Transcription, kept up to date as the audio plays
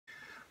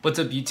What's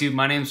up YouTube?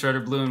 My name is Red or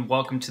Blue and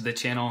welcome to the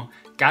channel.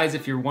 Guys,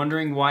 if you're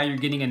wondering why you're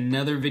getting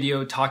another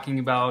video talking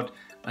about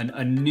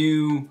a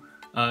new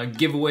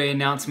giveaway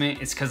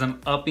announcement, it's because I'm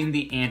upping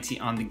the ante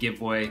on the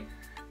giveaway.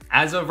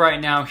 As of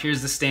right now,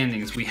 here's the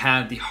standings. We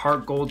have the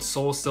Heart Gold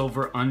Soul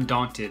Silver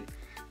Undaunted.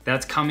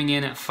 That's coming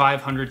in at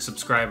 500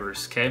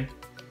 subscribers, okay?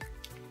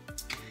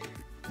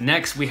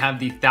 Next, we have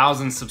the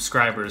 1,000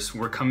 subscribers.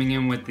 We're coming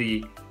in with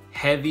the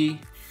Heavy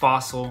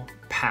Fossil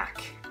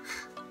Pack.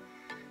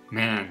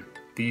 Man,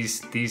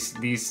 these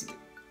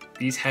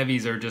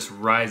heavies are just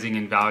rising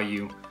in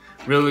value.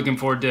 Really looking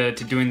forward to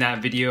doing that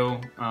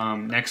video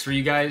next for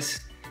you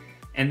guys.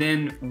 And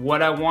then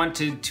what I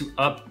wanted to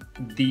up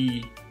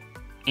the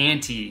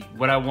ante,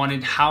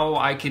 how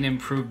I can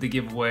improve the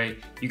giveaway.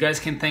 You guys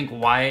can thank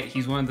Wyatt,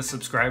 he's one of the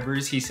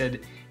subscribers. He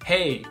said,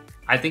 hey,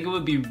 I think it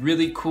would be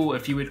really cool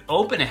if you would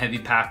open a heavy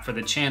pack for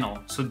the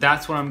channel. So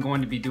that's what I'm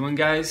going to be doing,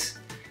 guys.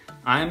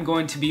 I'm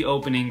going to be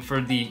opening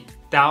for the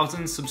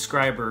 1,000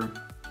 subscriber,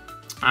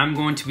 I'm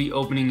going to be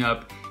opening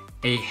up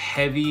a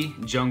heavy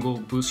jungle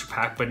booster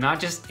pack, but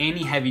not just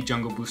any heavy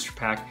jungle booster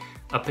pack,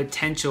 a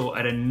potential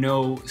at a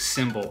no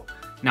symbol.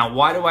 Now,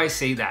 why do I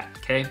say that,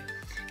 okay?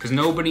 Because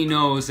nobody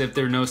knows if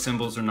there are no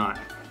symbols or not.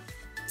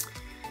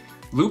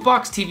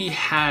 Lootbox TV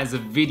has a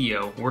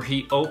video where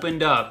he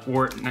opened up,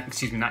 or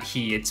excuse me, not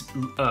he, it's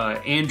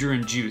Andrew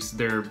and Juice,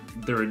 they're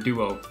a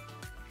duo.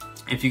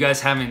 If you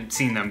guys haven't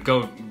seen them,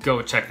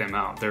 go check them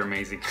out, they're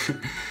amazing.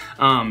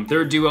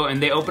 They're a duo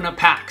and they open up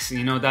packs,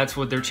 you know, that's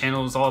what their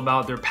channel is all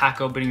about, their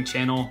pack opening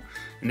channel,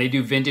 and they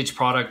do vintage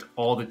product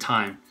all the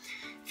time.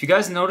 If you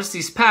guys notice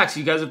these packs,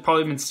 you guys have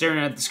probably been staring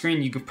at the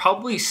screen, you could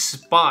probably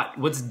spot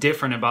what's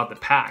different about the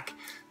pack.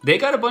 They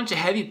got a bunch of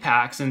heavy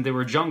packs and they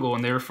were jungle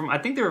and they were from, I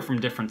think they were from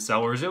different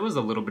sellers. It was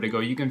a little bit ago.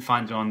 You can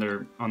find it on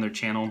their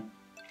channel.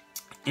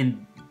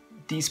 And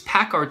these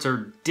pack arts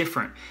are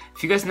different.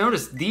 If you guys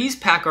notice, these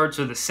pack arts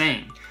are the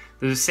same.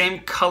 They're the same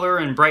color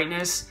and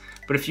brightness,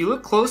 but if you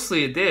look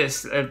closely at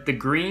this, at the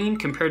green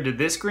compared to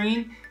this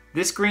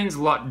green's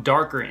a lot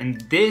darker,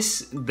 and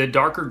the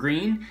darker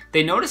green,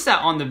 they noticed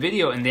that on the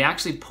video and they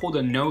actually pulled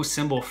a no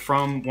symbol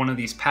from one of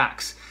these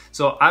packs.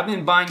 So I've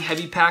been buying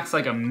heavy packs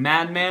like a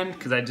madman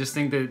because I just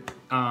think that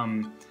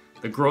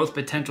the growth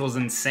potential is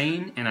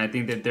insane, and I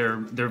think that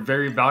they're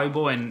very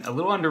valuable and a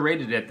little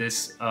underrated at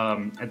this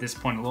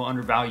point, a little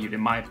undervalued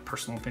in my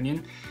personal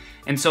opinion.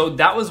 And so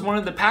that was one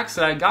of the packs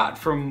that I got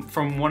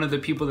from one of the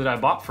people that I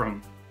bought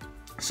from.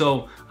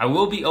 So I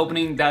will be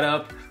opening that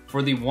up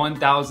for the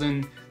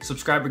 1,000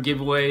 subscriber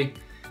giveaway.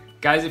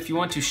 Guys, if you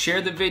want to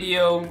share the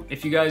video,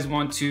 if you guys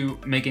want to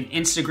make an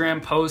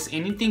Instagram post,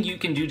 anything you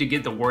can do to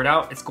get the word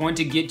out, it's going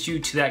to get you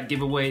to that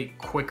giveaway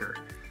quicker.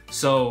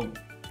 So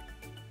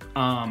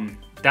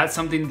that's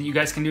something that you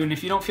guys can do. And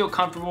if you don't feel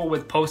comfortable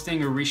with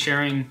posting or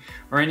resharing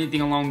or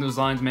anything along those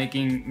lines,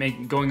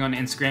 going on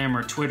Instagram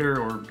or Twitter,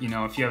 or you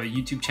know, if you have a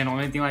YouTube channel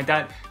or anything like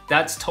that,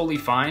 that's totally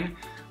fine.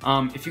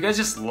 If you guys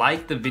just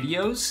like the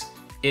videos,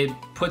 it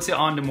puts it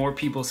onto more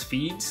people's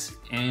feeds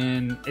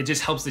and it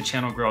just helps the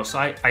channel grow. So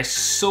I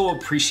so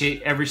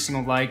appreciate every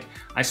single like,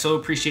 I so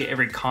appreciate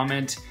every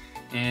comment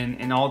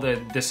and all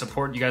the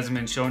support you guys have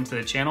been showing to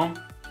the channel.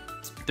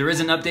 There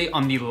is an update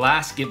on the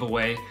last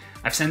giveaway.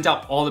 I've sent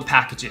out all the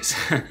packages.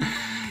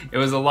 It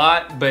was a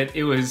lot, but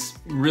it was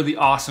really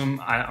awesome.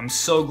 I'm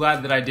so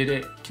glad that I did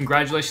it.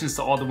 Congratulations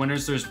to all the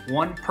winners. There's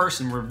one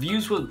person,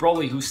 Reviews with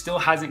Broly, who still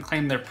hasn't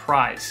claimed their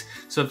prize.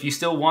 So if you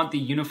still want the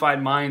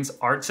Unified Minds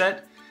art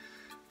set,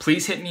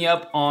 please hit me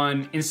up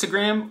on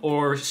Instagram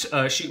or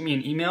shoot me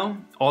an email.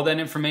 All that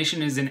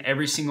information is in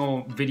every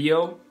single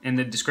video in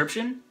the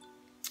description.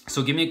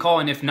 So give me a call,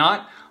 and if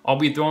not, I'll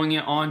be throwing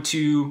it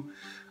onto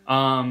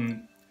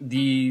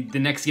the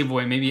next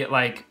giveaway, maybe at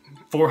like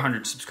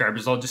 400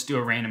 subscribers. I'll just do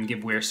a random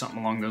giveaway or something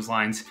along those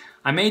lines.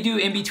 I may do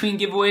in-between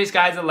giveaways,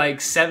 guys, at like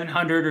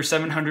 700 or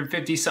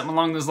 750, something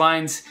along those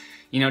lines.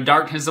 You know,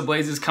 Darkness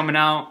Ablaze is coming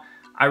out.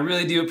 I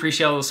really do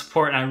appreciate all the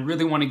support, and I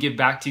really want to give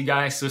back to you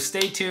guys, so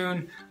stay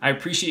tuned. I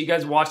appreciate you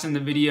guys watching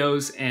the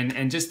videos,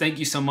 and just thank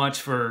you so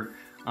much for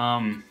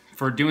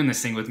doing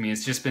this thing with me.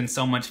 It's just been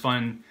so much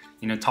fun,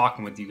 you know,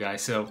 talking with you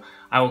guys. So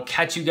I will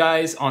catch you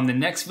guys on the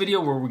next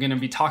video where we're going to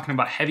be talking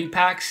about heavy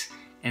packs,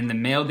 and the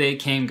mail day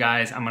came,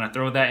 guys. I'm going to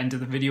throw that into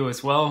the video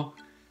as well.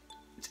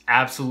 It's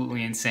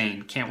absolutely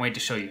insane. Can't wait to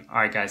show you. All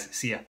right, guys, see ya.